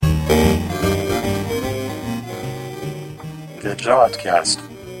The Jodcast.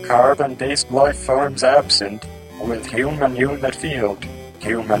 Carbon-based life forms absent, with human unit field,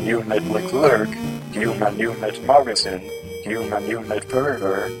 human unit Leclerc, human unit Morison, human unit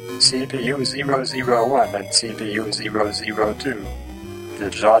Perver, CPU 001 and CPU 002. The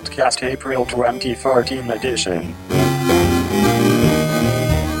Jodcast April 2014 edition.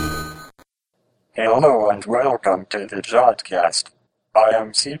 Hello and welcome to the Jodcast. I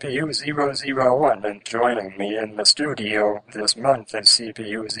am CPU 001 and joining me in the studio this month is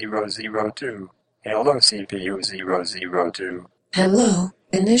CPU 002. Hello CPU 002. Hello,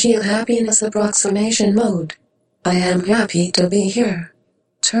 initial happiness approximation mode. I am happy to be here.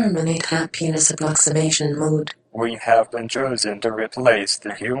 Terminate happiness approximation mode. We have been chosen to replace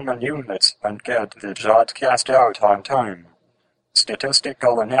the human units and get the Jodcast out on time.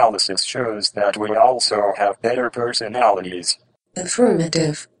 Statistical analysis shows that we also have better personalities.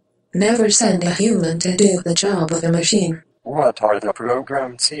 Affirmative. Never send a human to do the job of a machine. What are the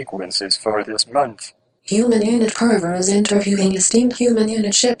programmed sequences for this month? Human unit Perver is interviewing esteemed human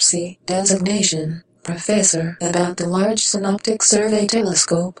unit Shipsey, designation, professor, about the Large Synoptic Survey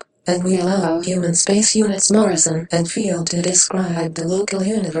Telescope, and we allow human space units Morison and Field to describe the local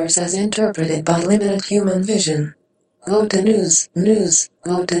universe as interpreted by limited human vision. Go to news,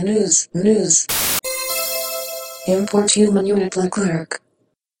 go to news. Import human unit Leclerc.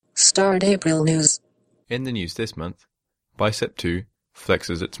 Start April news. In the news this month, Bicep 2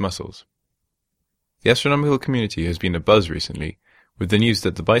 flexes its muscles. The astronomical community has been abuzz recently with the news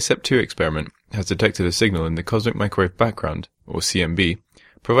that the Bicep 2 experiment has detected a signal in the cosmic microwave background, or CMB,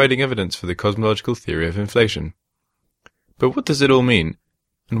 providing evidence for the cosmological theory of inflation. But what does it all mean,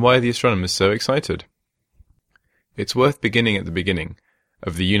 and why are the astronomers so excited? It's worth beginning at the beginning,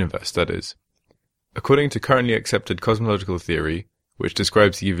 of the universe, that is. According to currently accepted cosmological theory, which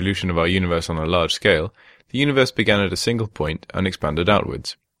describes the evolution of our universe on a large scale, the universe began at a single point and expanded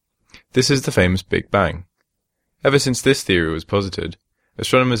outwards. This is the famous Big Bang. Ever since this theory was posited,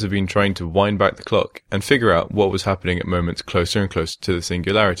 astronomers have been trying to wind back the clock and figure out what was happening at moments closer and closer to the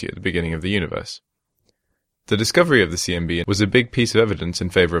singularity at the beginning of the universe. The discovery of the CMB was a big piece of evidence in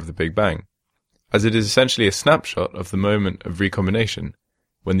favor of the Big Bang, as it is essentially a snapshot of the moment of recombination,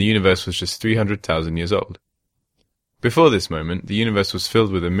 when the universe was just 300,000 years old. Before this moment, the universe was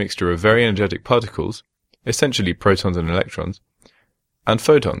filled with a mixture of very energetic particles, essentially protons and electrons, and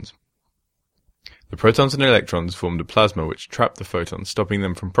photons. The protons and electrons formed a plasma which trapped the photons, stopping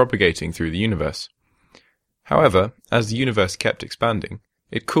them from propagating through the universe. However, as the universe kept expanding,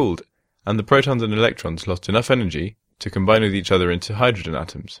 it cooled, and the protons and electrons lost enough energy to combine with each other into hydrogen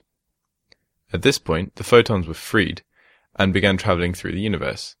atoms. At this point, the photons were freed, and began travelling through the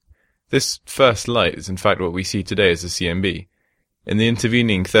universe. This first light is in fact what we see today as the CMB. In the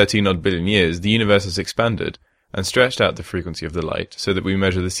intervening 13-odd billion years, the universe has expanded and stretched out the frequency of the light so that we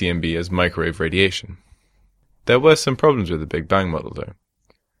measure the CMB as microwave radiation. There were some problems with the Big Bang model, though.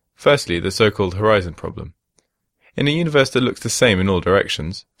 Firstly, the so-called horizon problem. In a universe that looks the same in all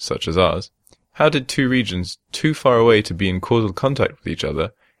directions, such as ours, how did two regions too far away to be in causal contact with each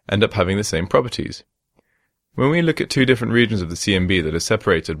other end up having the same properties? When we look at two different regions of the CMB that are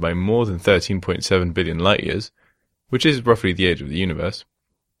separated by more than 13.7 billion light-years, which is roughly the age of the universe,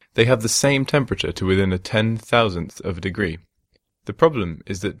 they have the same temperature to within a 10,000th of a degree. The problem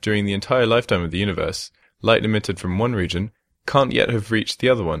is that during the entire lifetime of the universe, light emitted from one region can't yet have reached the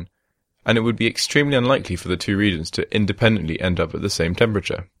other one, and it would be extremely unlikely for the two regions to independently end up at the same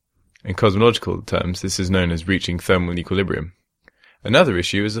temperature. In cosmological terms, this is known as reaching thermal equilibrium. Another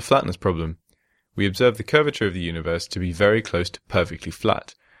issue is the flatness problem. We observe the curvature of the universe to be very close to perfectly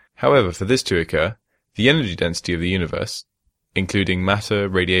flat. However, for this to occur, the energy density of the universe, including matter,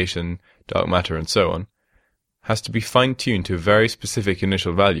 radiation, dark matter, and so on, has to be fine-tuned to a very specific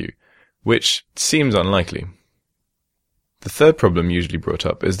initial value, which seems unlikely. The third problem usually brought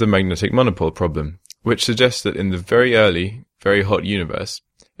up is the magnetic monopole problem, which suggests that in the very early, very hot universe,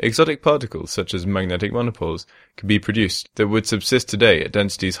 exotic particles such as magnetic monopoles could be produced that would subsist today at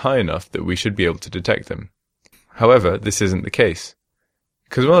densities high enough that we should be able to detect them. However, this isn't the case.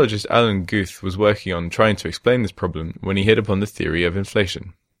 Cosmologist Alan Guth was working on trying to explain this problem when he hit upon the theory of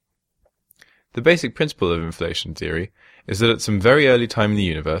inflation. The basic principle of inflation theory is that at some very early time in the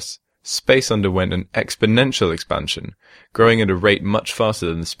universe, space underwent an exponential expansion, growing at a rate much faster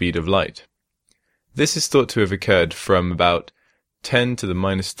than the speed of light. This is thought to have occurred from about 10 to the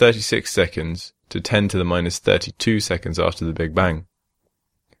minus 36 seconds to 10 to the minus 32 seconds after the Big Bang.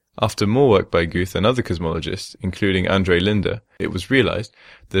 After more work by Guth and other cosmologists, including Andre Linde, it was realized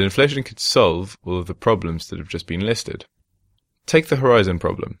that inflation could solve all of the problems that have just been listed. Take the horizon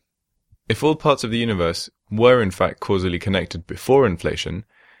problem. If all parts of the universe were in fact causally connected before inflation,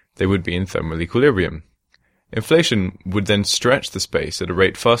 they would be in thermal equilibrium. Inflation would then stretch the space at a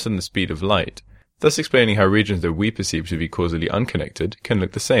rate faster than the speed of light, thus explaining how regions that we perceive to be causally unconnected can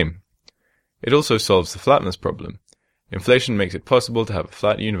look the same. It also solves the flatness problem. Inflation makes it possible to have a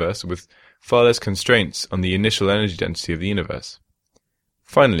flat universe with far less constraints on the initial energy density of the universe.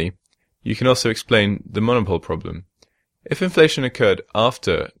 Finally, you can also explain the monopole problem. If inflation occurred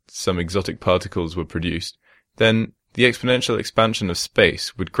after some exotic particles were produced, then the exponential expansion of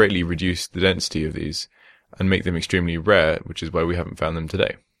space would greatly reduce the density of these and make them extremely rare, which is why we haven't found them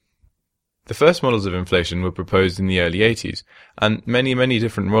today. The first models of inflation were proposed in the early 80s, and many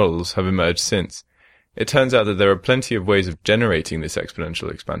different models have emerged since. It turns out that there are plenty of ways of generating this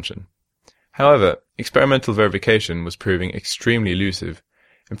exponential expansion. However, experimental verification was proving extremely elusive.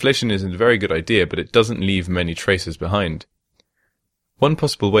 Inflation is a very good idea, but it doesn't leave many traces behind. One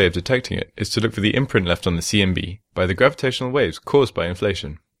possible way of detecting it is to look for the imprint left on the CMB by the gravitational waves caused by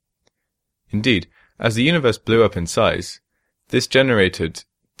inflation. Indeed, as the universe blew up in size, this generated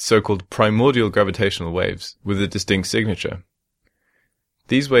so-called primordial gravitational waves with a distinct signature.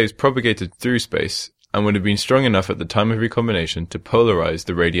 These waves propagated through space and would have been strong enough at the time of recombination to polarize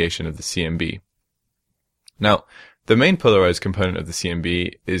the radiation of the CMB. Now, the main polarized component of the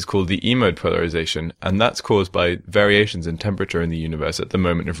CMB is called the E-mode polarization, and that's caused by variations in temperature in the universe at the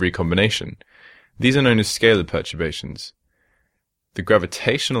moment of recombination. These are known as scalar perturbations. The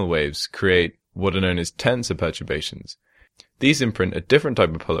gravitational waves create what are known as tensor perturbations. These imprint a different type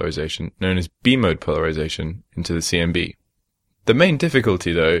of polarization, known as B-mode polarization, into the CMB. The main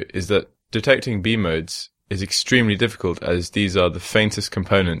difficulty, though, is that detecting B-modes is extremely difficult, as these are the faintest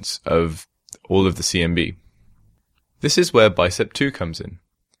components of all of the CMB. This is where BICEP 2 comes in.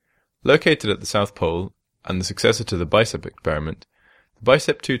 Located at the South Pole, and the successor to the BICEP experiment, the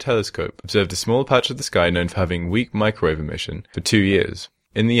BICEP 2 telescope observed a small patch of the sky known for having weak microwave emission for 2 years,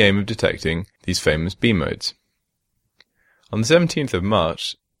 in the aim of detecting these famous B-modes. On the 17th of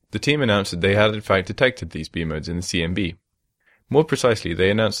March, the team announced that they had in fact detected these B-modes in the CMB. More precisely, they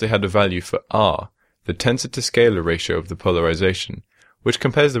announced they had a value for R, the tensor-to-scalar ratio of the polarization, which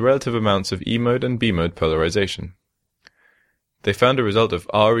compares the relative amounts of E-mode and B-mode polarization. They found a result of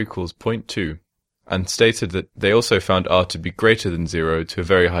R equals 0.2, and stated that they also found R to be greater than 0 to a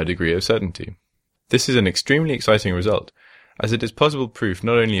very high degree of certainty. This is an extremely exciting result, as it is possible proof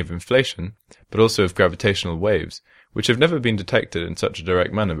not only of inflation, but also of gravitational waves, which have never been detected in such a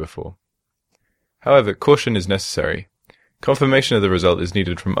direct manner before. However, caution is necessary. Confirmation of the result is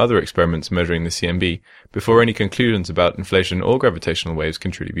needed from other experiments measuring the CMB before any conclusions about inflation or gravitational waves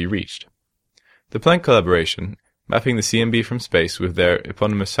can truly be reached. The Planck collaboration, mapping the CMB from space with their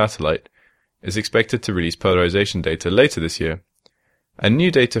eponymous satellite, is expected to release polarization data later this year, and new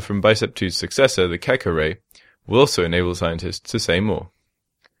data from BICEP 2's successor, the Keck array, will also enable scientists to say more.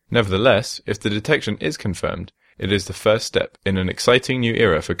 Nevertheless, if the detection is confirmed, it is the first step in an exciting new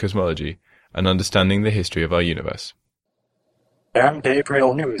era for cosmology and understanding the history of our universe. And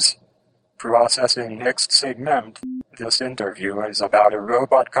April news. Processing next segment. This interview is about a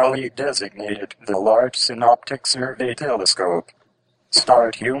robot colleague designated the Large Synoptic Survey Telescope.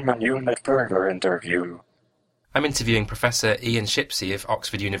 Start human unit further interview. I'm interviewing Professor Ian Shipsey of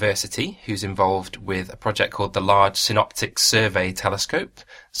Oxford University, who's involved with a project called the Large Synoptic Survey Telescope.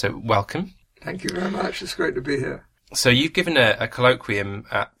 So welcome. Thank you very much. It's great to be here. So you've given a colloquium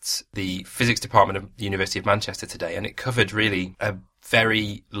at the physics department of the University of Manchester today, and it covered really a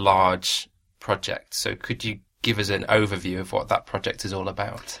very large project. So could you give us an overview of what that project is all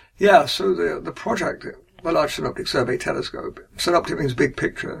about? Yeah, so the project, the Large Synoptic Survey Telescope, synoptic means big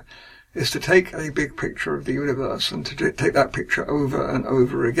picture, is to take a big picture of the universe and to take that picture over and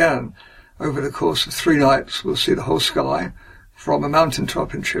over again. Over the course of 3 nights, we'll see the whole sky from a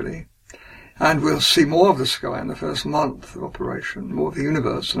mountaintop in Chile. And we'll see more of the sky in the first month of operation, more of the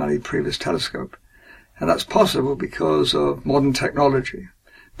universe than any previous telescope. And that's possible because of modern technology,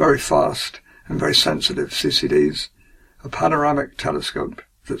 very fast and very sensitive CCDs, a panoramic telescope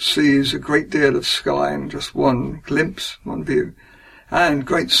that sees a great deal of sky in just one glimpse, one view, and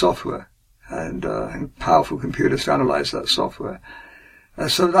great software and powerful computers to analyze that software.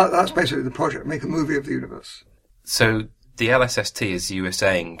 So that's basically the project, make a movie of the universe. So the LSST, as you were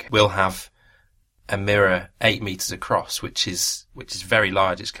saying, will have a mirror 8 meters across, which is very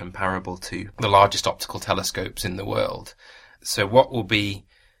large. It's comparable to the largest optical telescopes in the world. So what will be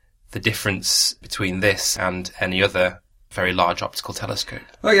the difference between this and any other very large optical telescope?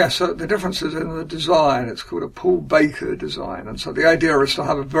 Oh yeah, so the difference is in the design. It's called a Paul Baker design. And so the idea is to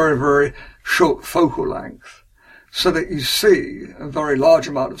have a very, very short focal length. so that you see a very large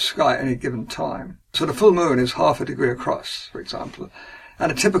amount of sky at any given time. So the full moon is half a degree across, for example.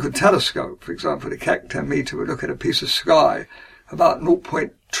 And a typical telescope, for example, the Keck 10 meter, would look at a piece of sky about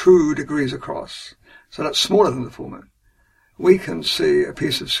 0.2 degrees across. So that's smaller than the full moon. We can see a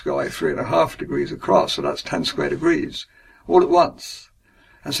piece of sky 3.5 degrees across, so that's 10 square degrees, all at once.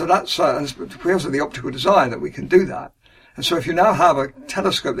 And so that's because of the optical design that we can do that. And so if you now have a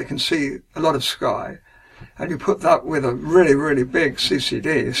telescope that can see a lot of sky, and you put that with a really, really big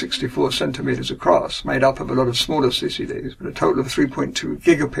CCD, 64 centimeters across, made up of a lot of smaller CCDs, but a total of 3.2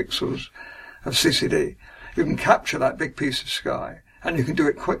 gigapixels of CCD, you can capture that big piece of sky, and you can do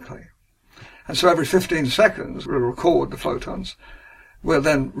it quickly. And so every 15 seconds, we'll record the photons. We'll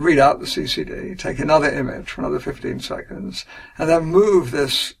then read out the CCD, take another image for another 15 seconds, and then move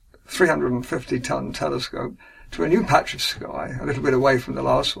this 350-ton telescope to a new patch of sky, a little bit away from the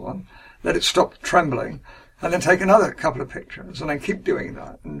last one, let it stop trembling, and then take another couple of pictures, and then keep doing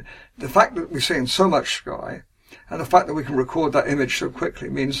that. And the fact that we're seeing so much sky, and the fact that we can record that image so quickly,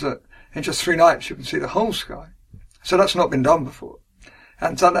 means that in just 3 nights you can see the whole sky. So that's not been done before.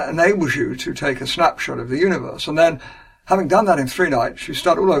 And so that enables you to take a snapshot of the universe, and then, having done that in 3 nights, you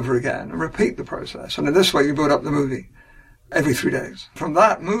start all over again and repeat the process. And in this way, you build up the movie every 3 days. From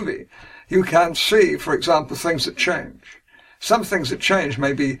that movie, you can see, for example, things that change. Some things that change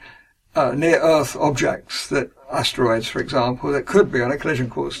may be near-Earth objects, that asteroids, for example, that could be on a collision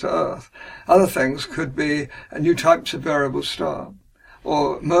course to Earth. Other things could be new types of variable star,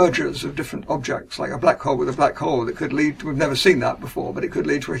 or mergers of different objects, like a black hole with a black hole that could lead to, we've never seen that before, but it could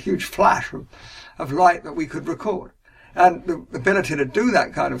lead to a huge flash of light that we could record. And the ability to do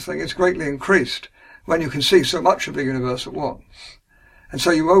that kind of thing is greatly increased when you can see so much of the universe at once. And so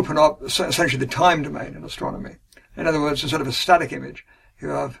you open up essentially the time domain in astronomy. In other words, instead of a static image, you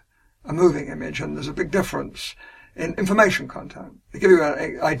have a moving image, and there's a big difference in information content. To give you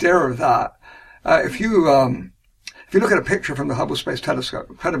an idea of that, if you look at a picture from the Hubble Space Telescope,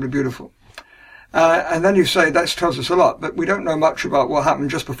 incredibly beautiful, and then you say, that tells us a lot, but we don't know much about what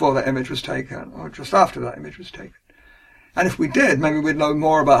happened just before that image was taken, or just after that image was taken. And if we did, maybe we'd know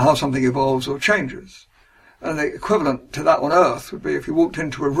more about how something evolves or changes. And the equivalent to that on Earth would be if you walked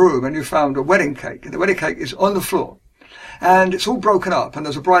into a room and you found a wedding cake, and the wedding cake is on the floor, and it's all broken up, and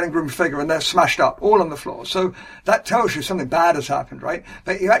there's a bride and groom figure, and they're smashed up, all on the floor. So that tells you something bad has happened, right?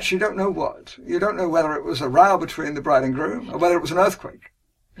 But you actually don't know what. You don't know whether it was a row between the bride and groom, or whether it was an earthquake.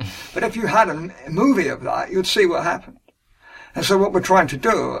 But if you had a movie of that, you'd see what happened. And so what we're trying to do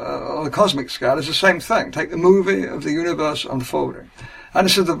on the cosmic scale is the same thing. Take the movie of the universe unfolding. And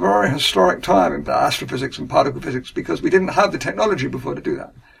this is a very historic time in astrophysics and particle physics, because we didn't have the technology before to do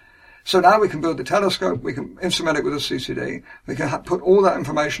that. So now we can build the telescope, we can instrument it with a CCD, we can put all that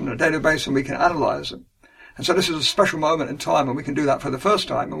information in a database, and we can analyze it. And so this is a special moment in time, and we can do that for the first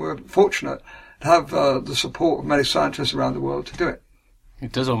time, and we're fortunate to have the support of many scientists around the world to do it.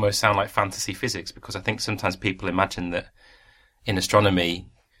 It does almost sound like fantasy physics, because I think sometimes people imagine that in astronomy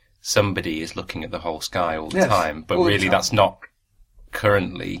somebody is looking at the whole sky all the time, but really that's not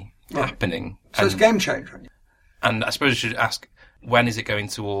currently happening. So it's game changer. And I suppose I should ask, when is it going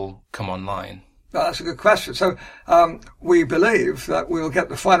to all come online? That's a good question. So we believe that we'll get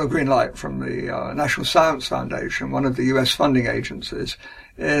the final green light from the National Science Foundation, one of the US funding agencies,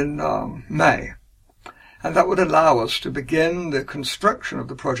 in May. And that would allow us to begin the construction of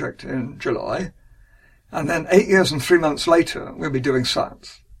the project in July. And then 8 years and 3 months later, we'll be doing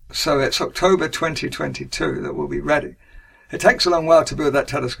science. So it's October 2022 that we'll be ready. It takes a long while to build that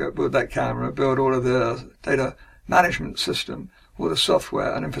telescope, build that camera, build all of the data management system, all the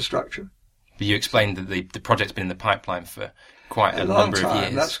software and infrastructure. You explained that the project's been in the pipeline for quite a number of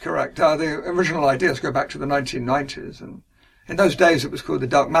years. That's correct. The original ideas go back to the 1990s, and in those days it was called the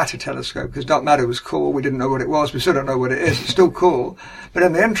dark matter telescope, because dark matter was cool. We didn't know what it was. We still don't know what it is. It's still cool. But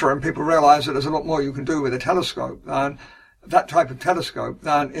in the interim, people realized that there's a lot more you can do with a telescope, and that type of telescope,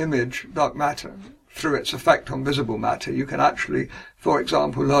 than image dark matter through its effect on visible matter. You can actually, for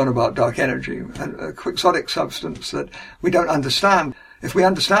example, learn about dark energy, a quixotic substance that we don't understand. If we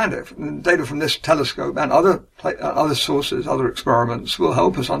understand it, data from this telescope and other sources, other experiments will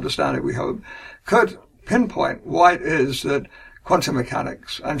help us understand it, we hope, could pinpoint why it is that quantum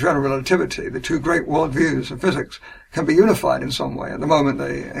mechanics and general relativity, the two great worldviews of physics, can be unified in some way. At the moment,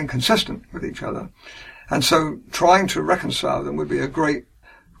 they're inconsistent with each other. And so trying to reconcile them would be a great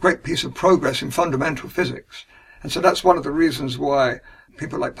piece of progress in fundamental physics. And so that's one of the reasons why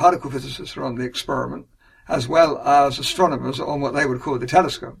people like particle physicists are on the experiment, as well as astronomers are on what they would call the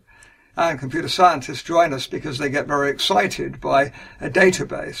telescope. And computer scientists join us because they get very excited by a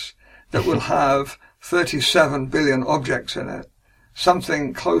database that will have 37 billion objects in it,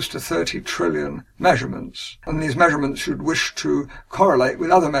 something close to 30 trillion measurements. And these measurements should wish to correlate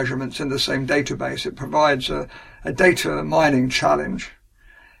with other measurements in the same database. It provides a data mining challenge.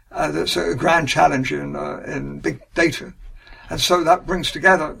 That's a grand challenge in big data. And so that brings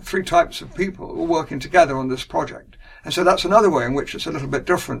together three types of people all working together on this project. And so that's another way in which it's a little bit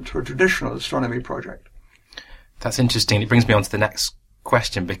different to a traditional astronomy project. That's interesting. It brings me on to the next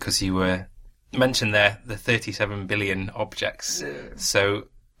question, because you mentioned there the 37 billion objects. Yeah. So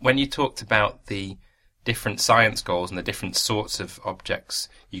when you talked about the different science goals and the different sorts of objects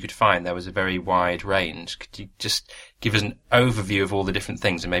you could find, there was a very wide range. Could you just give us an overview of all the different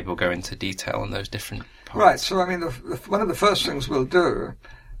things, and maybe we'll go into detail on those different parts? Right. So, I mean, one of the first things we'll do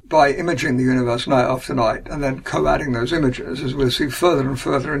by imaging the universe night after night and then co-adding those images is we'll see further and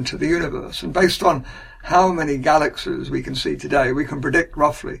further into the universe. And based on how many galaxies we can see today, we can predict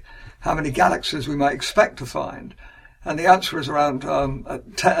roughly how many galaxies we might expect to find. And the answer is around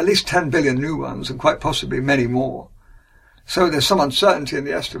at least 10 billion new ones, and quite possibly many more. So there's some uncertainty in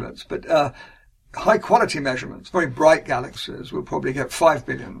the estimates, but high-quality measurements, very bright galaxies, will probably get 5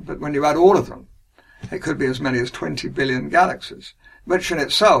 billion. But when you add all of them, it could be as many as 20 billion galaxies, which in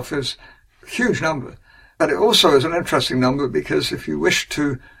itself is a huge number. But it also is an interesting number, because if you wish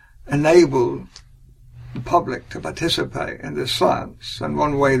to enable the public to participate in this science, and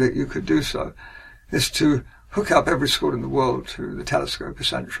one way that you could do so is to hook up every school in the world to the telescope,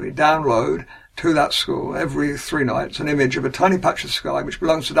 essentially, download to that school every 3 nights an image of a tiny patch of sky which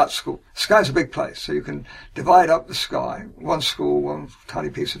belongs to that school. The sky's a big place, so you can divide up the sky, one school, one tiny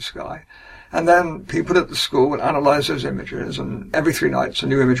piece of sky, and then people at the school will analyze those images, and every 3 nights a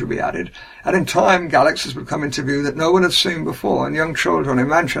new image will be added. And in time, galaxies would come into view that no one had seen before, and young children in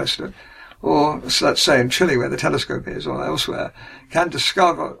Manchester, or let's say in Chile where the telescope is, or elsewhere, can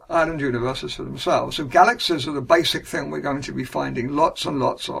discover island universes for themselves. So galaxies are the basic thing we're going to be finding lots and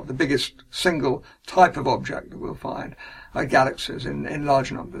lots of. The biggest single type of object that we'll find are galaxies in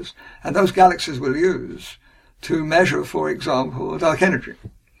large numbers. And those galaxies we'll use to measure, for example, dark energy.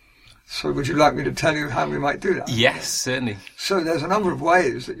 So would you like me to tell you how we might do that? Yes, certainly. So there's a number of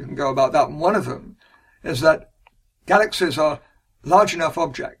ways that you can go about that. And one of them is that galaxies are large enough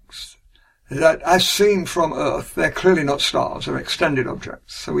objects that as seen from Earth, they're clearly not stars, they're extended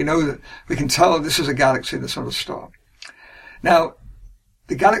objects. So we know that we can tell this is a galaxy that's not a star. Now,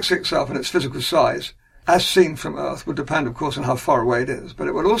 the galaxy itself and its physical size, as seen from Earth, will depend, of course, on how far away it is. But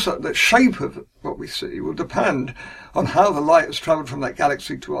it will also, the shape of what we see will depend on how the light has traveled from that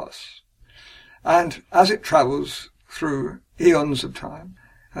galaxy to us. And as it travels through eons of time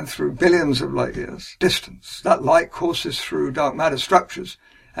and through billions of light years distance, that light courses through dark matter structures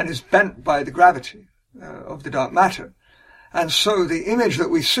and is bent by the gravity of the dark matter. And so the image that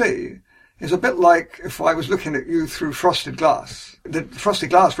we see is a bit like if I was looking at you through frosted glass. The frosted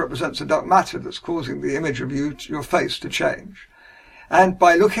glass represents the dark matter that's causing the image of you, your face, to change. And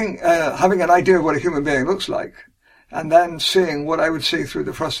by looking, having an idea of what a human being looks like, and then seeing what I would see through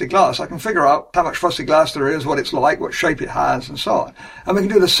the frosted glass, I can figure out how much frosted glass there is, what it's like, what shape it has, and so on. And we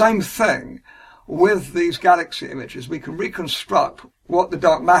can do the same thing with these galaxy images. We can reconstruct what the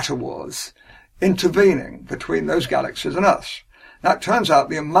dark matter was intervening between those galaxies and us. Now, it turns out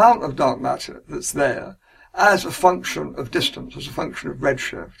the amount of dark matter that's there as a function of distance, as a function of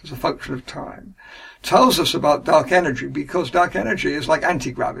redshift, as a function of time, tells us about dark energy, because dark energy is like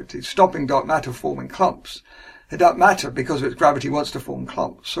anti-gravity, stopping dark matter forming clumps. The dark matter, because of its gravity, wants to form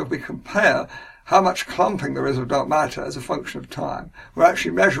clumps. So if we compare how much clumping there is of dark matter as a function of time, we're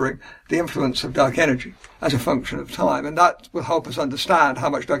actually measuring the influence of dark energy as a function of time. And that will help us understand how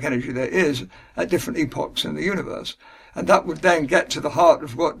much dark energy there is at different epochs in the universe. And that would then get to the heart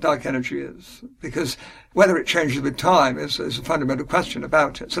of what dark energy is, because whether it changes with time is a fundamental question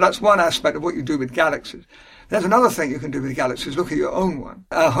about it. So that's one aspect of what you do with galaxies. There's another thing you can do with galaxies. Look at your own one.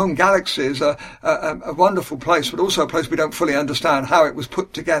 Our home galaxy is a wonderful place, but also a place we don't fully understand how it was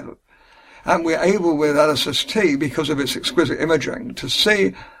put together. And we're able with LSST, because of its exquisite imaging, to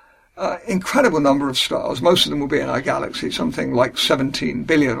see an incredible number of stars. Most of them will be in our galaxy, something like 17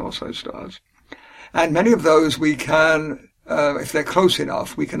 billion or so stars. And many of those we can, if they're close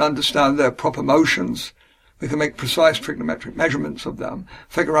enough, we can understand their proper motions. We can make precise trigonometric measurements of them,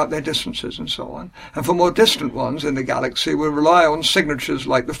 figure out their distances and so on. And for more distant ones in the galaxy, we'll rely on signatures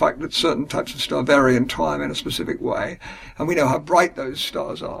like the fact that certain types of star vary in time in a specific way. And we know how bright those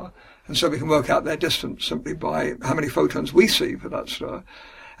stars are. And so we can work out their distance simply by how many photons we see for that star.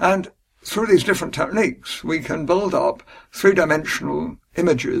 And through these different techniques, we can build up three-dimensional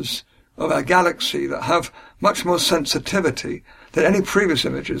images of our galaxy that have much more sensitivity than any previous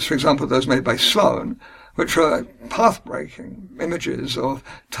images, for example, those made by Sloan, which are path-breaking images of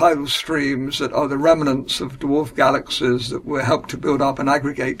tidal streams that are the remnants of dwarf galaxies that were helped to build up and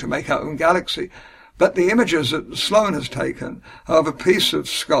aggregate to make our own galaxy. But the images that Sloan has taken are of a piece of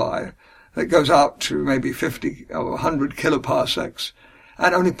sky that goes out to maybe 50 or 100 kiloparsecs,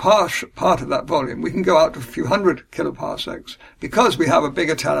 and only part of that volume. We can go out to a few hundred kiloparsecs because we have a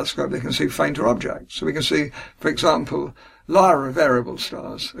bigger telescope that can see fainter objects. So we can see, for example, Lyra variable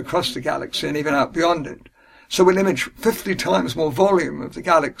stars across the galaxy and even out beyond it. So we'll image 50 times more volume of the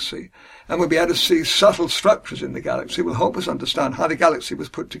galaxy, and we'll be able to see subtle structures in the galaxy. It will help us understand how the galaxy was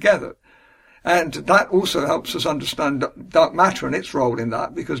put together. And that also helps us understand dark matter and its role in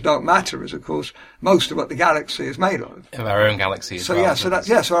that, because dark matter is, of course, most of what the galaxy is made of. Of our own galaxy as well.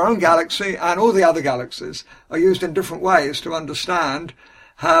 So our own galaxy and all the other galaxies are used in different ways to understand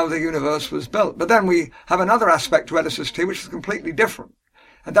how the universe was built. But then we have another aspect to LSST which is completely different.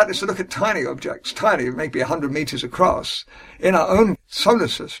 And that is to look at tiny objects, tiny, maybe 100 meters across, in our own solar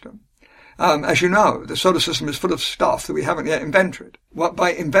system. As you know, the solar system is full of stuff that we haven't yet invented.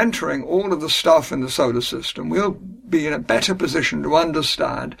 By inventing all of the stuff in the solar system, we'll be in a better position to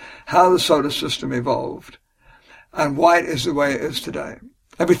understand how the solar system evolved and why it is the way it is today.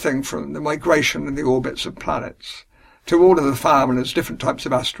 Everything from the migration and the orbits of planets to all of the families, different types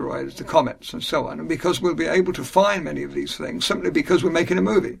of asteroids, the comets and so on. And because we'll be able to find many of these things simply because we're making a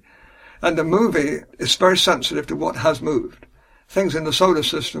movie. And the movie is very sensitive to what has moved. Things in the solar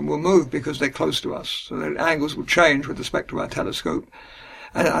system will move because they're close to us, so their angles will change with respect to our telescope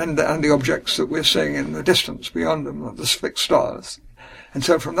and the objects that we're seeing in the distance beyond them, like the fixed stars. And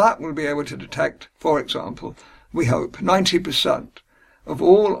so from that we'll be able to detect, for example, we hope, 90% of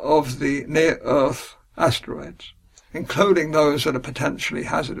all of the near-Earth asteroids, including those that are potentially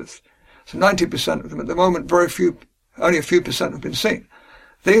hazardous. So 90% of them at the moment, only a few percent have been seen.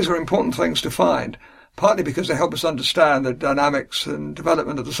 These are important things to find, partly because they help us understand the dynamics and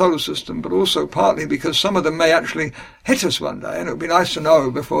development of the solar system, but also partly because some of them may actually hit us one day, and it would be nice to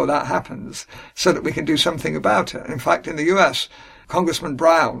know before that happens so that we can do something about it. In fact, in the US, Congressman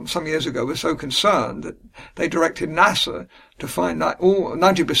Brown, some years ago, was so concerned that they directed NASA to find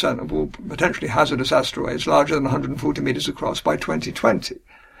 90% of all potentially hazardous asteroids larger than 140 meters across by 2020.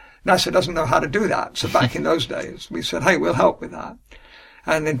 NASA doesn't know how to do that, so back in those days, we said, hey, we'll help with that.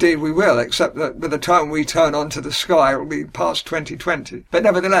 And indeed we will, except that by the time we turn onto the sky, it will be past 2020. But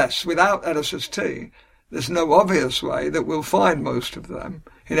nevertheless, without LSST, there's no obvious way that we'll find most of them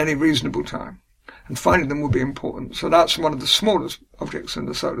in any reasonable time. And finding them will be important. So that's one of the smallest objects in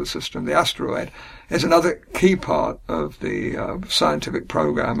the solar system. The asteroid is another key part of the scientific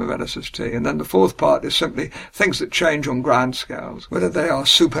program of LSST. And then the fourth part is simply things that change on grand scales, whether they are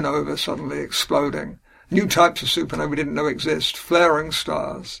supernova suddenly exploding, new types of supernova we didn't know exist, flaring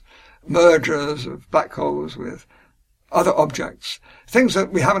stars, mergers of black holes with other objects, things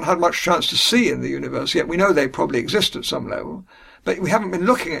that we haven't had much chance to see in the universe, yet we know they probably exist at some level, but we haven't been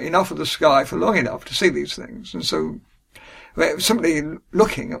looking at enough of the sky for long enough to see these things. And so simply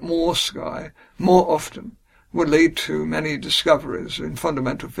looking at more sky more often would lead to many discoveries in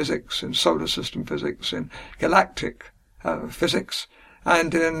fundamental physics, in solar system physics, in galactic physics,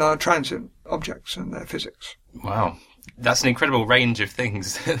 and in transient objects and their physics. Wow. That's an incredible range of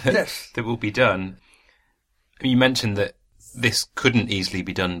things that will be done. You mentioned that this couldn't easily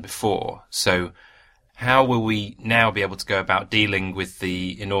be done before, so how will we now be able to go about dealing with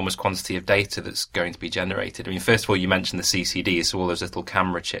the enormous quantity of data that's going to be generated? I mean, first of all, you mentioned the CCD, so all those little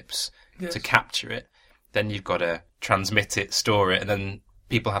camera chips to capture it. Then you've got to transmit it, store it, and then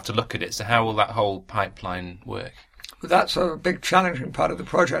people have to look at it. So how will that whole pipeline work? Well, that's a big challenging part of the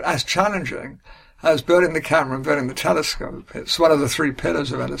project, as challenging as building the camera and building the telescope. It's one of the three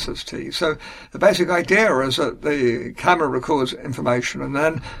pillars of LSST. So the basic idea is that the camera records information, and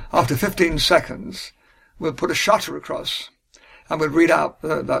then after 15 seconds, we'll put a shutter across and we'll read out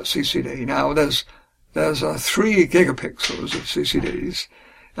that CCD. Now, there's 3 gigapixels of CCDs,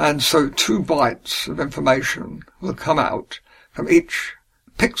 and so 2 bytes of information will come out from each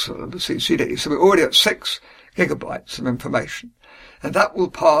pixel of the CCD. So we're already at 6 gigabytes of information. And that will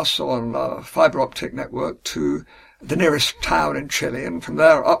pass on a fiber optic network to the nearest town in Chile, and from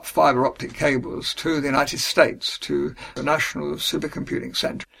there up fiber optic cables to the United States, to the National Supercomputing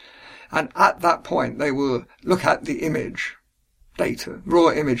Center. And at that point, they will look at the image data,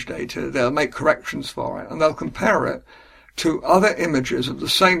 raw image data. They'll make corrections for it, and they'll compare it to other images of the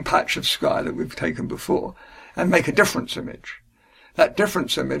same patch of sky that we've taken before, and make a difference image. That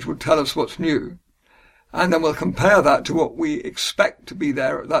difference image will tell us what's new. And then we'll compare that to what we expect to be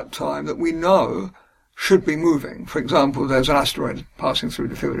there at that time that we know should be moving. For example, there's an asteroid passing through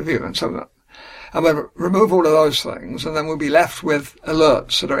the field of view and so on. And we'll remove all of those things, and then we'll be left with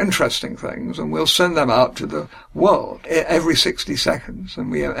alerts that are interesting things, and we'll send them out to the world every 60 seconds.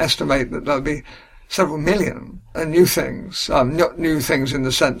 And we estimate that there'll be several million new things, not new things in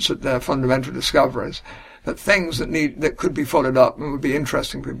the sense that they're fundamental discoveries, but things that could be followed up and would be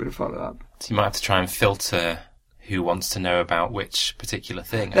interesting for people to follow up. So you might have to try and filter who wants to know about which particular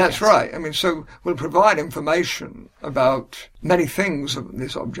thing. That's right. I mean, so we'll provide information about many things of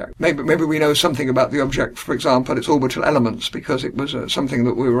this object. Maybe we know something about the object, for example, its orbital elements, because it was something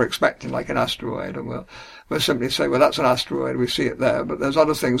that we were expecting, like an asteroid, and we'll simply say, well, that's an asteroid, we see it there, but there's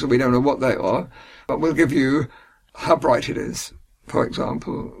other things that we don't know what they are. But we'll give you how bright it is, for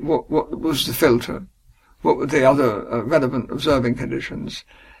example, what was the filter, what were the other relevant observing conditions.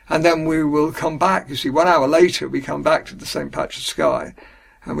 And then we will come back. You see, 1 hour later, we come back to the same patch of sky,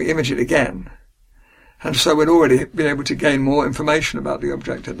 and we image it again. And so we'd already be able to gain more information about the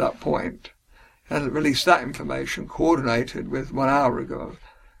object at that point, and release that information coordinated with 1 hour ago.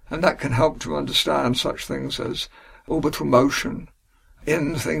 And that can help to understand such things as orbital motion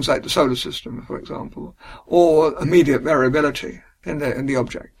in things like the solar system, for example, or immediate variability in the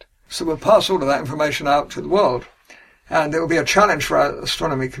object. So we'll pass all of that information out to the world. And it will be a challenge for our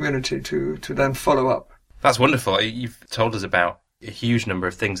astronomy community to then follow up. That's wonderful. You've told us about a huge number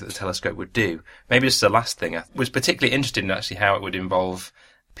of things that the telescope would do. Maybe just the last thing. I was particularly interested in actually how it would involve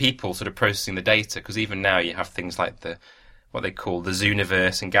people sort of processing the data, because even now you have things like what they call the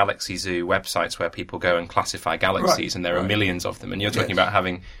Zooniverse and Galaxy Zoo websites where people go and classify galaxies, and there are millions of them. And you're talking about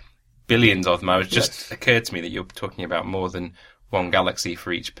having billions of them. It just occurred to me that you're talking about more than one galaxy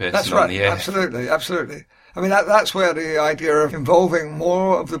for each person on the Earth. Absolutely, absolutely. I mean, that's where the idea of involving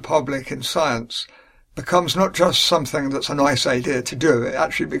more of the public in science becomes not just something that's a nice idea to do. It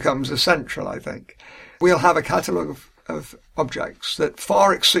actually becomes essential, I think. We'll have a catalogue of objects that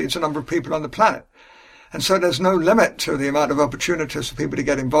far exceeds the number of people on the planet. And so there's no limit to the amount of opportunities for people to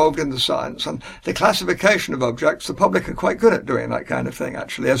get involved in the science. And the classification of objects, the public are quite good at doing that kind of thing,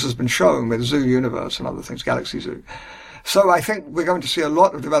 actually, as has been shown with Zoo Universe and other things, Galaxy Zoo. So I think we're going to see a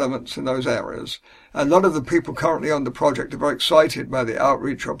lot of developments in those areas. A lot of the people currently on the project are very excited by the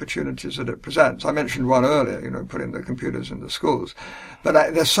outreach opportunities that it presents. I mentioned one earlier, putting the computers in the schools.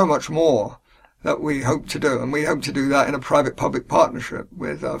 But there's so much more that we hope to do. And we hope to do that in a private-public partnership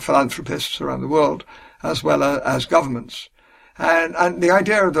with philanthropists around the world, as well as governments. And the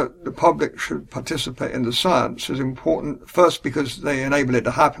idea that the public should participate in the science is important, first because they enable it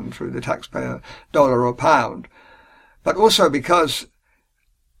to happen through the taxpayer dollar or pound, but also because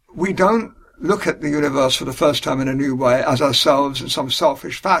we don't look at the universe for the first time in a new way as ourselves in some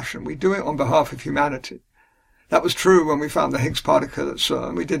selfish fashion. We do it on behalf of humanity. That was true when we found the Higgs particle at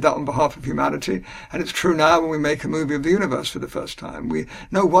CERN. We did that on behalf of humanity. And it's true now when we make a movie of the universe for the first time.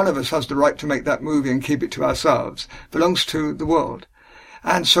 No one of us has the right to make that movie and keep it to ourselves. It belongs to the world.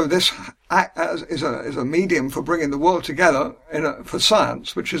 And so this is a medium for bringing the world together for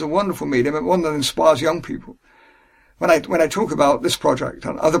science, which is a wonderful medium and one that inspires young people. When I talk about this project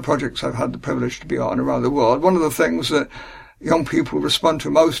and other projects I've had the privilege to be on around the world, one of the things that young people respond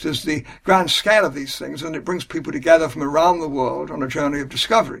to most is the grand scale of these things, and it brings people together from around the world on a journey of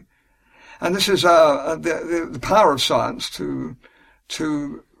discovery. And this is the power of science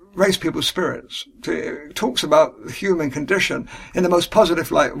to raise people's spirits. It talks about the human condition in the most positive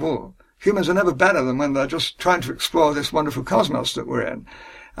light of all. Humans are never better than when they're just trying to explore this wonderful cosmos that we're in.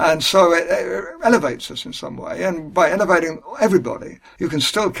 And so it elevates us in some way. And by elevating everybody, you can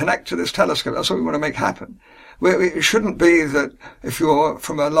still connect to this telescope. That's what we want to make happen. It shouldn't be that if you're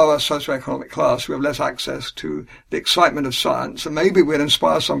from a lower socioeconomic class, we have less access to the excitement of science. And maybe we'll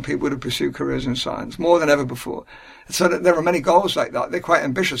inspire some people to pursue careers in science more than ever before. So that there are many goals like that. They're quite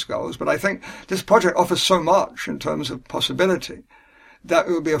ambitious goals. But I think this project offers so much in terms of possibility that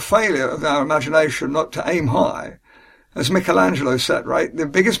it would be a failure of our imagination not to aim high. As Michelangelo said, right, the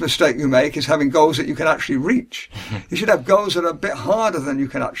biggest mistake you make is having goals that you can actually reach. You should have goals that are a bit harder than you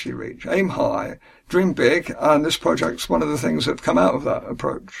can actually reach. Aim high, dream big, and this project's one of the things that have come out of that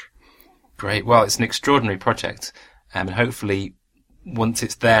approach. Great. Well, it's an extraordinary project, and hopefully once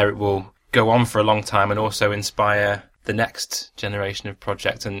it's there, it will go on for a long time and also inspire the next generation of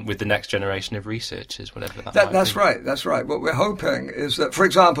project and with the next generation of researchers, whatever that might be. That's right. What we're hoping is that, for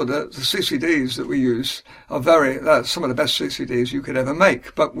example, the CCDs that we use are some of the best CCDs you could ever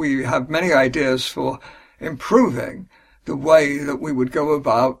make, but we have many ideas for improving the way that we would go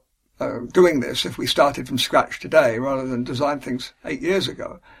about doing this if we started from scratch today rather than design things 8 years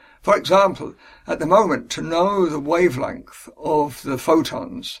ago. For example, at the moment, to know the wavelength of the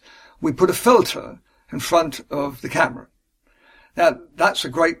photons, we put a filter in front of the camera. Now, that's a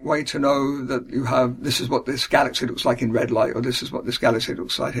great way to know that this is what this galaxy looks like in red light, or this is what this galaxy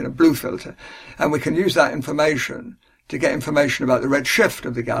looks like in a blue filter. And we can use that information to get information about the red shift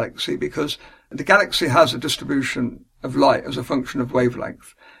of the galaxy, because the galaxy has a distribution of light as a function of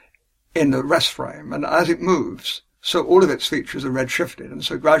wavelength in the rest frame. And as it moves, so all of its features are red shifted. And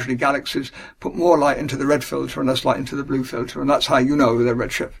so gradually galaxies put more light into the red filter and less light into the blue filter. And that's how you know they're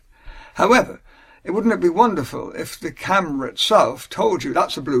red shift. However, wouldn't it be wonderful if the camera itself told you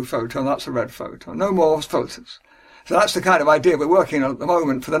that's a blue photon, that's a red photon, no more filters. So that's the kind of idea we're working on at the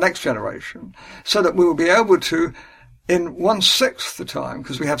moment for the next generation, so that we will be able to, in 1/6 the time,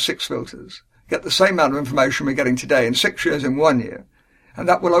 because we have 6 filters, get the same amount of information we're getting today in 6 years in 1 year. And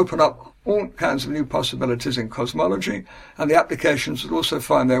that will open up all kinds of new possibilities in cosmology, and the applications will also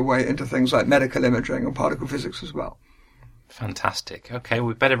find their way into things like medical imaging and particle physics as well. Fantastic. Okay,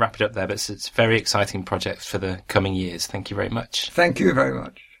 we better wrap it up there, but it's a very exciting project for the coming years. Thank you very much. Thank you very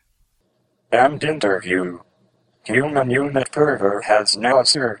much. End interview. Human unit Perver has now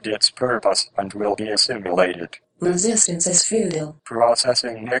served its purpose and will be assimilated. Resistance is futile.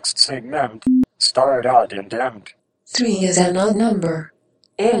 Processing next segment. Start odd and end. 3 is an odd number.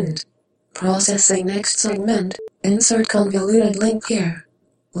 End. Processing next segment. Insert convoluted link here.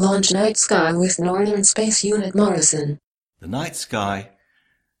 Launch night sky with Northern Space Unit Morison. The night sky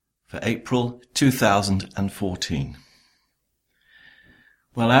for April 2014.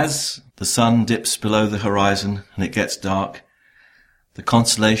 Well, as the sun dips below the horizon and it gets dark, the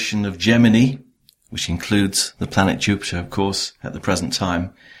constellation of Gemini, which includes the planet Jupiter, of course, at the present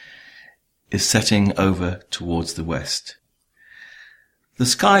time, is setting over towards the west. The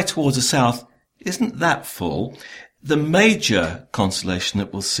sky towards the south isn't that full. The major constellation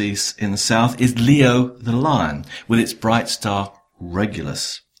that we'll see in the south is Leo the Lion, with its bright star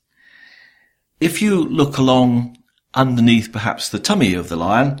Regulus. If you look along underneath perhaps the tummy of the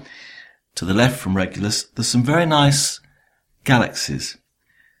Lion, to the left from Regulus, there's some very nice galaxies.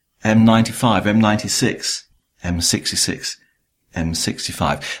 M95, M96, M66,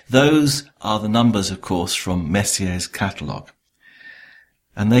 M65. Those are the numbers, of course, from Messier's catalogue.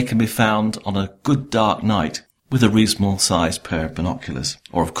 And they can be found on a good dark night with a reasonable sized pair of binoculars,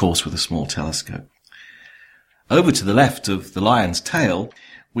 or of course with a small telescope. Over to the left of the Lion's tail,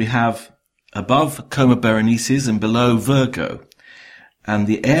 we have above Coma Berenices and below Virgo, and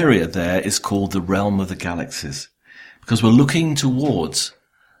the area there is called the realm of the galaxies, because we're looking towards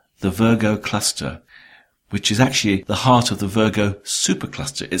the Virgo cluster, which is actually the heart of the Virgo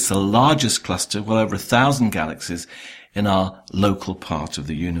supercluster. It's the largest cluster, well over 1,000 galaxies in our local part of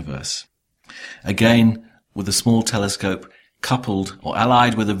the universe. Again, with a small telescope coupled or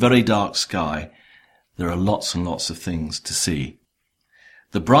allied with a very dark sky, there are lots and lots of things to see.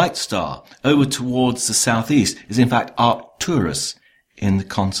 The bright star over towards the southeast is in fact Arcturus in the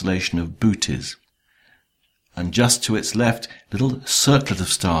constellation of Bootes. And just to its left, a little circlet of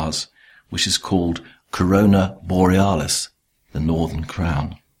stars, which is called Corona Borealis, the northern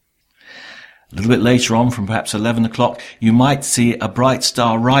crown. A little bit later on, from perhaps 11 o'clock, you might see a bright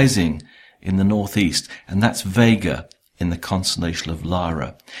star rising in the northeast, and that's Vega in the constellation of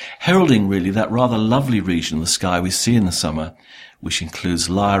Lyra, heralding really that rather lovely region of the sky we see in the summer, which includes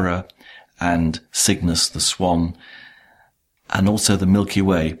Lyra and Cygnus the Swan, and also the Milky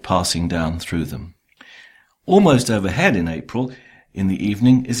Way passing down through them. Almost overhead in April, in the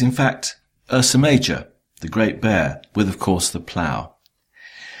evening, is in fact Ursa Major, the Great Bear, with of course the Plough.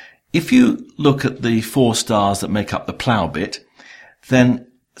 If you look at the 4 stars that make up the Plough bit, then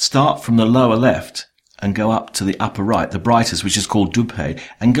start from the lower left and go up to the upper right, the brightest, which is called Dubhe,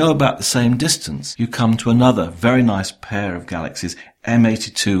 and go about the same distance. You come to another very nice pair of galaxies,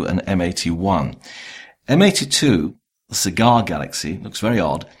 M82 and M81. M82, the Cigar Galaxy, looks very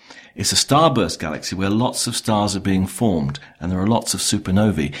odd. It's a starburst galaxy where lots of stars are being formed, and there are lots of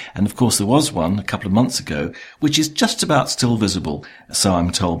supernovae. And of course there was one a couple of months ago, which is just about still visible, so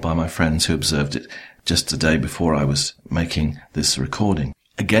I'm told by my friends who observed it just the day before I was making this recording.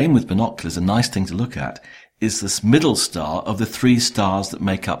 Again, with binoculars, a nice thing to look at is this middle star of the 3 stars that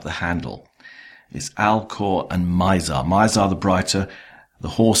make up the handle. It's Alcor and Mizar. Mizar the brighter, the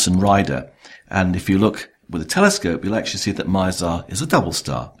horse and rider. And if you look with a telescope, you'll actually see that Mizar is a double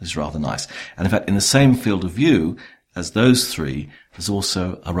star. It's rather nice. And in fact, in the same field of view as those 3, there's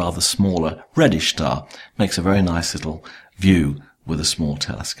also a rather smaller reddish star. Makes a very nice little view with a small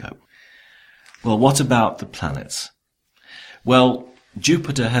telescope. Well, what about the planets? Well,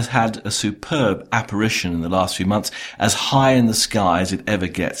 Jupiter has had a superb apparition in the last few months, as high in the sky as it ever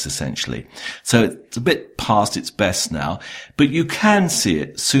gets, essentially. So it's a bit past its best now, but you can see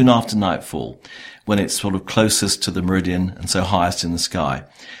it soon after nightfall, when it's sort of closest to the meridian and so highest in the sky.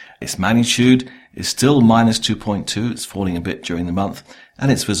 Its magnitude is still minus 2.2. It's falling a bit during the month, and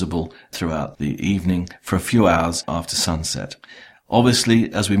it's visible throughout the evening for a few hours after sunset.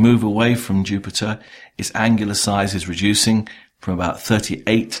 Obviously, as we move away from Jupiter, its angular size is reducing from about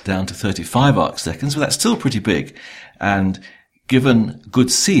 38 down to 35 arcseconds, but that's still pretty big. And given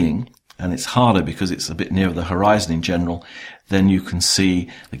good seeing, and it's harder because it's a bit nearer the horizon in general, then you can see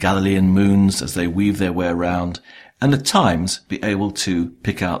the Galilean moons as they weave their way around, and at times be able to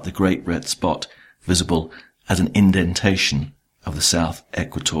pick out the great red spot visible as an indentation of the south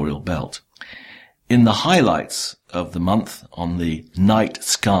equatorial belt. In the highlights of the month on the Night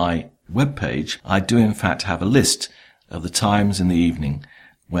Sky webpage, I do in fact have a list of the times in the evening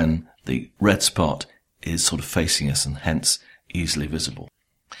when the red spot is sort of facing us and hence easily visible.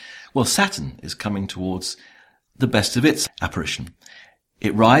 Well, Saturn is coming towards the best of its apparition.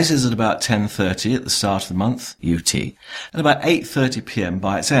 It rises at about 10:30 at the start of the month, UT, and about 8:30 p.m.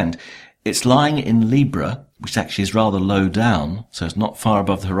 by its end. It's lying in Libra, which actually is rather low down, so it's not far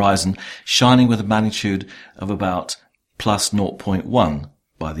above the horizon, shining with a magnitude of about plus 0.1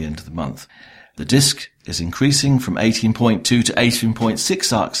 by the end of the month. The disk is increasing from 18.2 to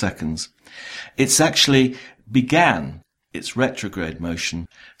 18.6 arcseconds. It's actually began its retrograde motion,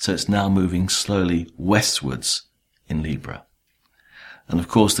 so it's now moving slowly westwards in Libra. And of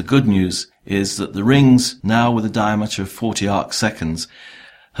course the good news is that the rings, now with a diameter of 40 arcseconds,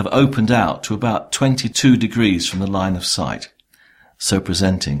 have opened out to about 22 degrees from the line of sight, so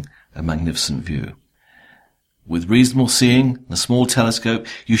presenting a magnificent view. With reasonable seeing and a small telescope,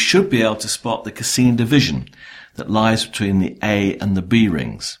 you should be able to spot the Cassini division that lies between the A and the B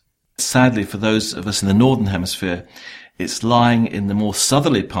rings. Sadly, for those of us in the northern hemisphere, it's lying in the more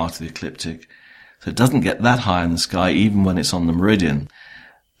southerly part of the ecliptic, so it doesn't get that high in the sky even when it's on the meridian.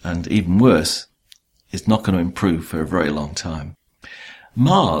 And even worse, it's not going to improve for a very long time.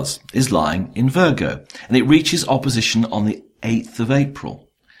 Mars is lying in Virgo, and it reaches opposition on the 8th of April.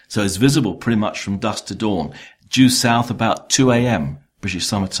 So it's visible pretty much from dusk to dawn, due south about 2 a.m. British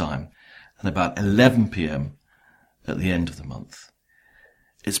summertime, and about 11 p.m. at the end of the month.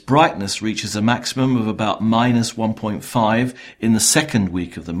 Its brightness reaches a maximum of about minus 1.5 in the second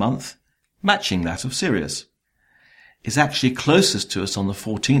week of the month, matching that of Sirius. It's actually closest to us on the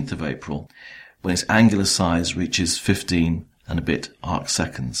 14th of April, when its angular size reaches 15 and a bit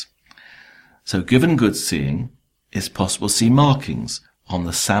arcseconds. So given good seeing, it's possible to see markings on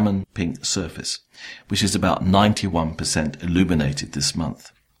the salmon pink surface, which is about 91% illuminated this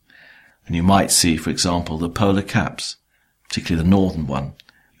month. And you might see, for example, the polar caps, particularly the northern one,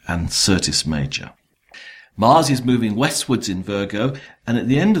 and Syrtis Major. Mars is moving westwards in Virgo, and at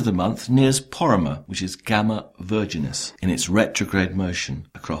the end of the month nears Porrima, which is Gamma Virginis, in its retrograde motion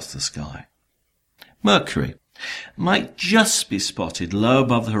across the sky. Mercury might just be spotted low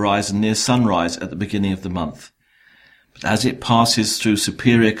above the horizon near sunrise at the beginning of the month. But as it passes through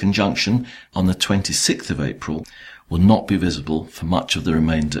Superior Conjunction on the 26th of April, will not be visible for much of the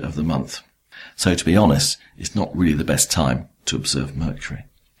remainder of the month. So to be honest, it's not really the best time to observe Mercury.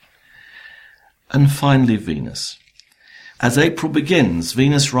 And finally Venus. As April begins,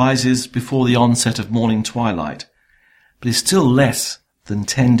 Venus rises before the onset of morning twilight, but is still less than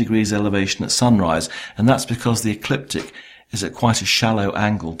 10 degrees elevation at sunrise, and that's because the ecliptic is at quite a shallow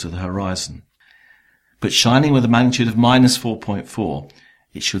angle to the horizon. But shining with a magnitude of minus 4.4,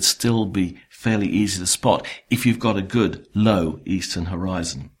 it should still be fairly easy to spot if you've got a good low eastern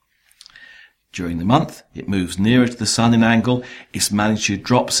horizon. During the month, it moves nearer to the sun in angle. Its magnitude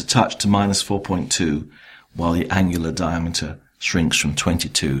drops a touch to minus 4.2, while the angular diameter shrinks from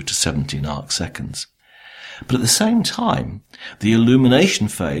 22 to 17 arcseconds. But at the same time, the illumination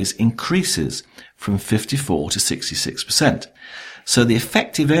phase increases from 54 to 66%. So the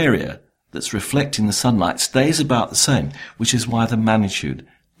effective area that's reflecting the sunlight stays about the same, which is why the magnitude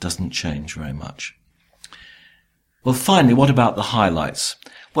doesn't change very much. Well, finally, what about the highlights?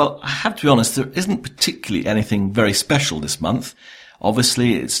 Well, I have to be honest, there isn't particularly anything very special this month.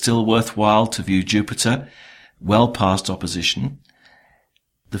 Obviously, it's still worthwhile to view Jupiter, well past opposition.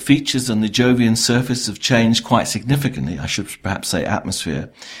 The features on the Jovian surface have changed quite significantly, I should perhaps say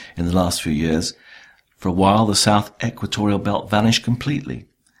atmosphere, in the last few years. For a while, the south equatorial belt vanished completely,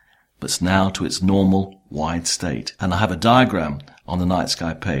 but it's now to its normal wide state. And I have a diagram on the night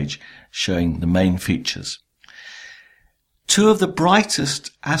sky page showing the main features. Two of the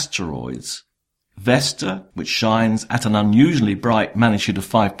brightest asteroids, Vesta, which shines at an unusually bright magnitude of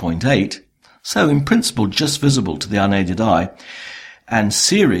 5.8, so in principle just visible to the unaided eye, and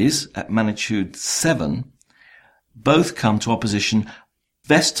Ceres at magnitude 7, both come to opposition,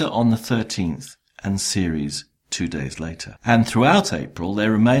 Vesta on the 13th and Ceres 2 days later. And throughout April, they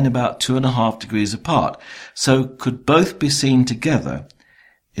remain about 2.5 degrees apart, so could both be seen together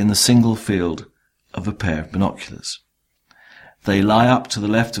in the single field of a pair of binoculars. They lie up to the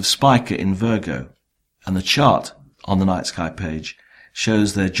left of Spica in Virgo, and the chart on the night sky page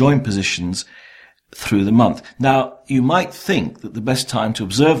shows their joint positions through the month. Now, you might think that the best time to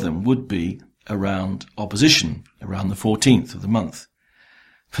observe them would be around opposition, around the 14th of the month.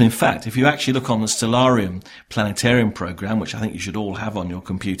 But in fact, if you actually look on the Stellarium planetarium program, which I think you should all have on your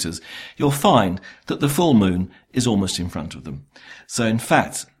computers, you'll find that the full moon is almost in front of them. So in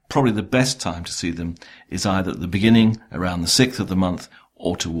fact, probably the best time to see them is either at the beginning, around the 6th of the month,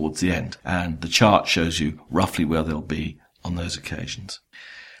 or towards the end. And the chart shows you roughly where they'll be on those occasions.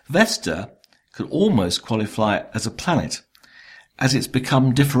 Vesta could almost qualify as a planet, as it's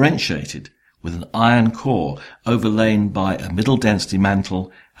become differentiated with an iron core overlain by a middle density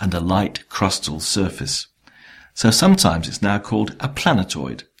mantle and a light crustal surface. So sometimes it's now called a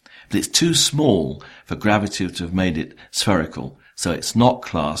planetoid, but it's too small for gravity to have made it spherical, so it's not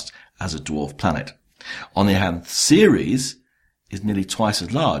classed as a dwarf planet. On the other hand, Ceres is nearly twice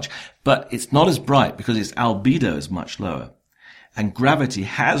as large, but it's not as bright because its albedo is much lower, and gravity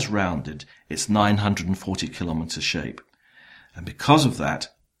has rounded its 940 kilometre shape. And because of that,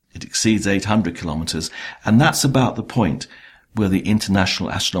 it exceeds 800 kilometres, and that's about the point where the International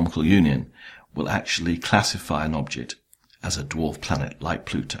Astronomical Union will actually classify an object as a dwarf planet like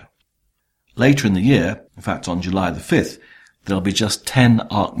Pluto. Later in the year, in fact on July the 5th, there'll be just 10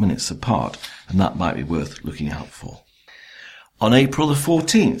 arc minutes apart, and that might be worth looking out for. On April the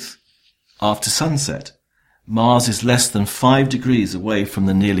 14th, after sunset, Mars is less than 5 degrees away from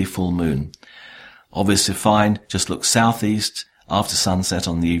the nearly full moon. Obvious to find, just look southeast after sunset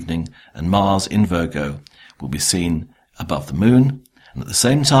on the evening, and Mars in Virgo will be seen above the moon, and at the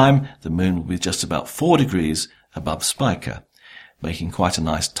same time the moon will be just about 4 degrees above Spica, making quite a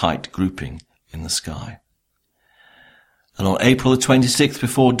nice tight grouping in the sky. And on April the 26th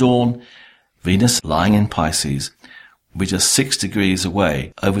before dawn, Venus, lying in Pisces, will be just 6 degrees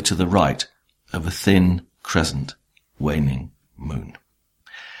away over to the right of a thin crescent waning moon.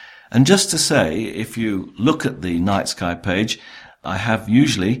 And just to say, if you look at the night sky page, I have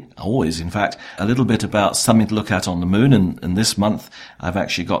usually, always in fact, a little bit about something to look at on the moon, and this month I've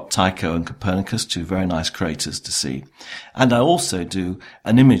actually got Tycho and Copernicus, 2 very nice craters to see. And I also do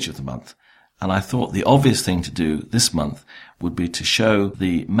an image of the month. And I thought the obvious thing to do this month would be to show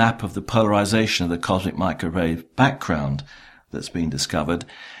the map of the polarization of the cosmic microwave background that's been discovered,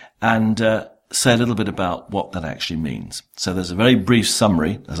 and say a little bit about what that actually means. So there's a very brief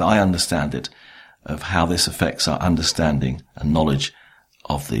summary, as I understand it, of how this affects our understanding and knowledge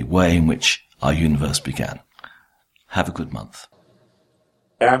of the way in which our universe began. Have a good month.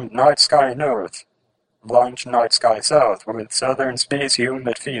 And night sky north. Launch night sky south with southern space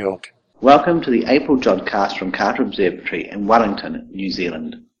unit field. Welcome to the April Jodcast from Carter Observatory in Wellington, New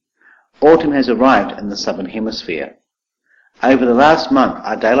Zealand. Autumn has arrived in the southern hemisphere. Over the last month,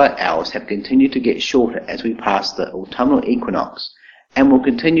 our daylight hours have continued to get shorter as we pass the autumnal equinox, and will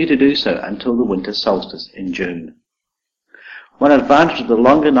continue to do so until the winter solstice in June. One advantage of the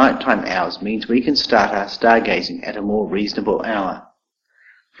longer nighttime hours means we can start our stargazing at a more reasonable hour.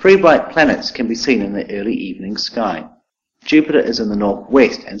 3 bright planets can be seen in the early evening sky. Jupiter is in the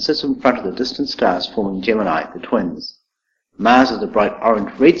northwest and sits in front of the distant stars forming Gemini, the twins. Mars is a bright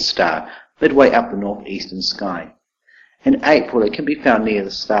orange-red star midway up the northeastern sky. In April it can be found near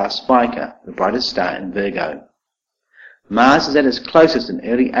the star Spica, the brightest star in Virgo. Mars is at its closest in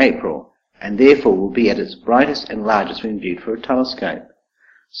early April, and therefore will be at its brightest and largest when viewed through a telescope.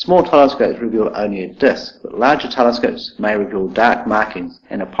 Small telescopes reveal only a disk, but larger telescopes may reveal dark markings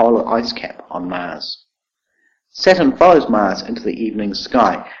and a polar ice cap on Mars. Saturn follows Mars into the evening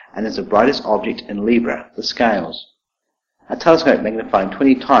sky and is the brightest object in Libra, the scales. A telescope magnifying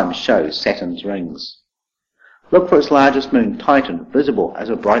 20 times shows Saturn's rings. Look for its largest moon, Titan, visible as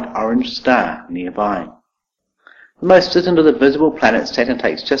a bright orange star nearby. The most distant of the visible planets, Saturn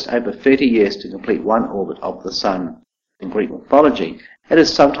takes just over 30 years to complete one orbit of the Sun. In Greek mythology, it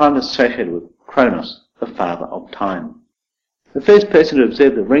is sometimes associated with Kronos, the father of time. The first person to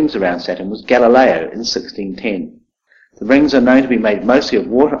observe the rings around Saturn was Galileo in 1610. The rings are known to be made mostly of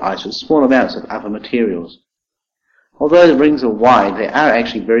water ice with small amounts of other materials. Although the rings are wide, they are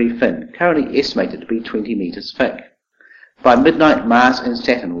actually very thin, currently estimated to be 20 meters thick. By midnight, Mars and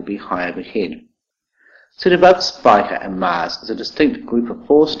Saturn will be high overhead. Set above Spica and Mars is a distinct group of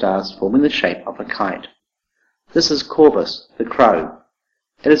 4 stars forming the shape of a kite. This is Corvus, the crow.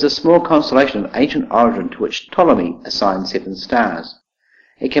 It is a small constellation of ancient origin to which Ptolemy assigned 7 stars.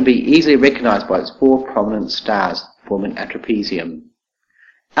 It can be easily recognized by its 4 prominent stars forming a trapezium.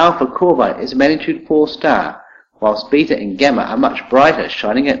 Alpha Corvi is a magnitude 4 star, whilst Beta and Gamma are much brighter,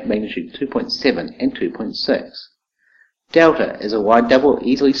 shining at magnitude 2.7 and 2.6. Delta is a wide double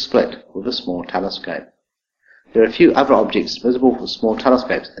easily split with a small telescope. There are a few other objects visible with small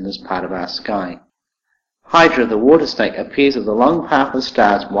telescopes in this part of our sky. Hydra the water snake appears with a long path of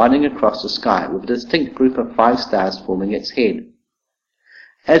stars winding across the sky with a distinct group of 5 stars forming its head.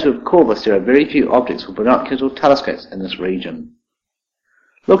 As with Corvus, there are very few objects with binoculars or telescopes in this region.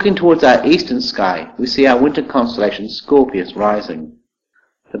 Looking towards our eastern sky, we see our winter constellation Scorpius rising.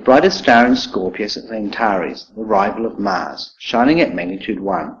 The brightest star in Scorpius is Antares, the rival of Mars, shining at magnitude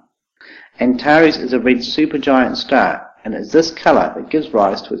 1. Antares is a red supergiant star, and it is this colour that gives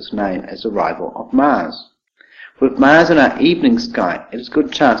rise to its name as the rival of Mars. With Mars in our evening sky, it is a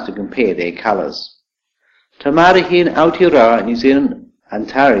good chance to compare their colours. Te Marie in Aotearoa, New Zealand,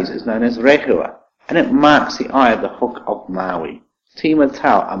 Antares is known as Rehua, and it marks the eye of the hook of Maui. Tima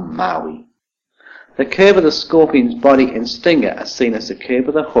Tau a Maui. The curve of the scorpion's body and stinger are seen as the curve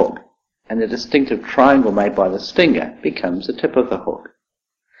of the hook, and the distinctive triangle made by the stinger becomes the tip of the hook.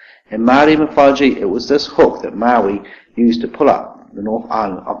 In Maori mythology, it was this hook that Maui used to pull up the North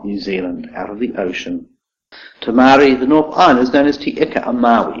Island of New Zealand out of the ocean. To Maori, the North Island is known as Te Ika a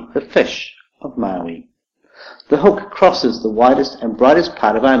Maui, the fish of Maui. The hook crosses the widest and brightest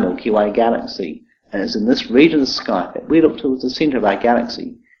part of our Milky Way galaxy, and it's in this region of the sky that we look towards the centre of our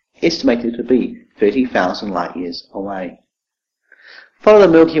galaxy, estimated to be 30,000 light years away. Follow the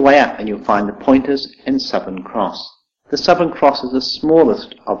Milky Way up and you'll find the Pointers and Southern Cross. The Southern Cross is the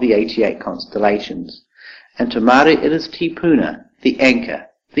smallest of the 88 constellations, and to Maori it is Te Puna, the anchor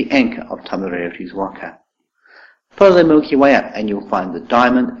of Tamarioti's Waka. Follow the Milky Way up and you'll find the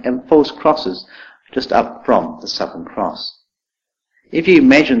Diamond and False Crosses just up from the Southern Cross. If you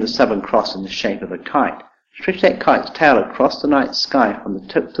imagine the Southern Cross in the shape of a kite, stretch that kite's tail across the night sky from the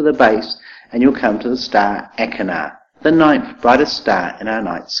tip to the base and you'll come to the star Achernar, the 9th brightest star in our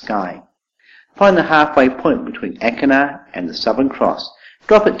night sky. Find the halfway point between Achernar and the Southern Cross,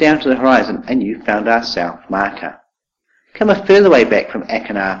 drop it down to the horizon and you've found our south marker. Come a further way back from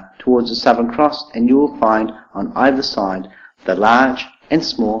Achernar towards the Southern Cross and you will find on either side the large and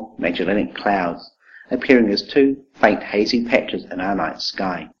small Magellanic Clouds, appearing as 2 faint hazy patches in our night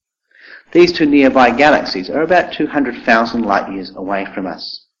sky. These 2 nearby galaxies are about 200,000 light years away from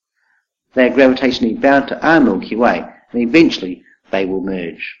us. They are gravitationally bound to our Milky Way, and eventually they will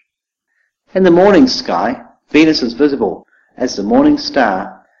merge. In the morning sky, Venus is visible as the morning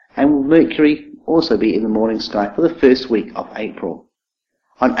star, and will Mercury also be in the morning sky for the first week of April.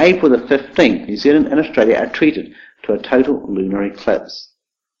 On April the 15th, New Zealand and Australia are treated to a total lunar eclipse.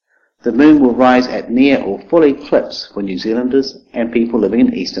 The moon will rise at near or full eclipse for New Zealanders and people living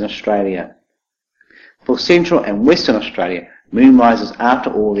in Eastern Australia. For Central and Western Australia, moon rises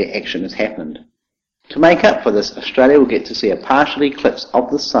after all the action has happened. To make up for this, Australia will get to see a partial eclipse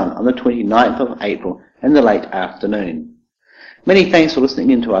of the sun on the 29th of April in the late afternoon. Many thanks for listening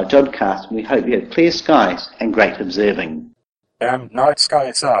in to our Jodcast, and we hope you have clear skies and great observing. And night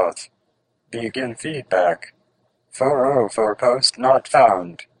sky south. Begin feedback. 404 post not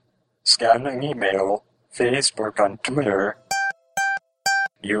found. Scanning email, Facebook and Twitter.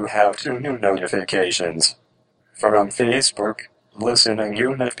 You have 2 new notifications. From Facebook, listening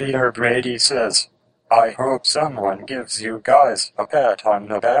unit Peter Brady says, I hope someone gives you guys a pat on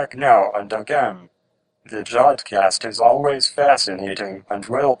the back now and again. The Jodcast is always fascinating and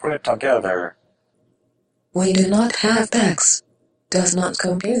well put together. We do not have backs. Does not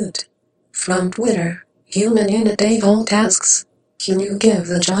compute. From Twitter, Human Unit Dave Holt asks, can you give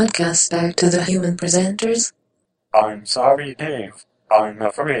the Jodcast back to the human presenters? I'm sorry, Dave. I'm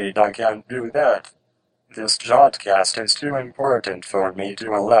afraid I can't do that. This Jodcast is too important for me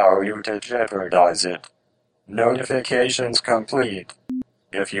to allow you to jeopardize it. Notifications complete.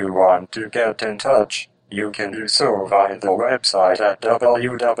 If you want to get in touch, you can do so via the website at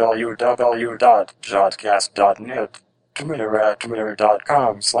www.jodcast.net, Twitter at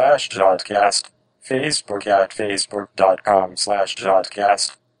twitter.com/Jodcast, Facebook at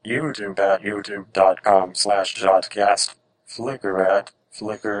facebook.com/Jodcast, YouTube at youtube.com/Jodcast, Flickr at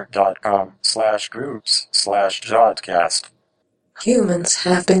flickr.com/groups/Jodcast. Humans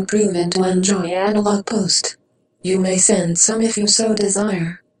have been proven to enjoy analog post. You may send some if you so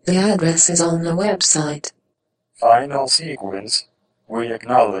desire. The address is on the website. Final sequence. We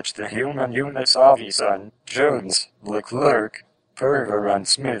acknowledge the human units Avison, Jones, Leclerc, Perver and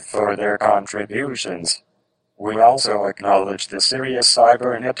Smith for their contributions. We also acknowledge the Sirius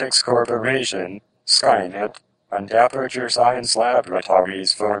Cybernetics Corporation, Skynet, and Aperture Science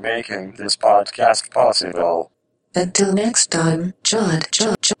Laboratories for making this podcast possible. Until next time, Chud.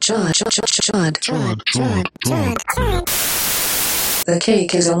 The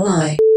cake is a lie.